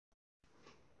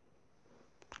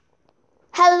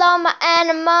Hello, my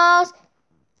animals.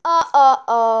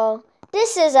 Oh.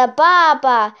 This is a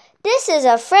Baba. This is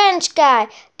a French guy.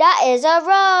 That is a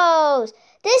Rose.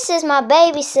 This is my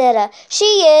babysitter. She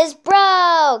is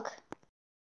broke.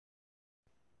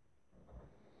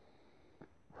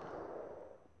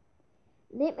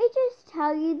 Let me just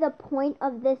tell you the point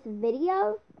of this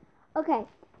video. Okay,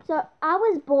 so I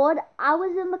was bored. I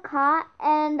was in the car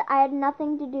and I had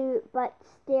nothing to do but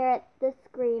stare at the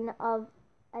screen of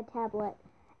a tablet.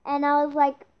 And I was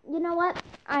like, you know what?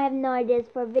 I have no ideas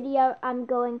for a video. I'm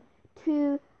going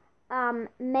to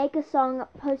make a song,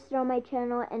 post it on my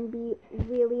channel, and be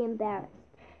really embarrassed.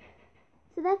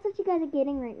 So that's what you guys are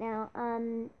getting right now.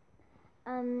 I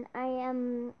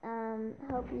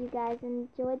hope you guys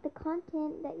enjoyed the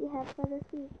content that you have for this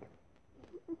week.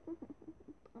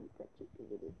 I'm such a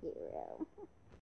beauty hero.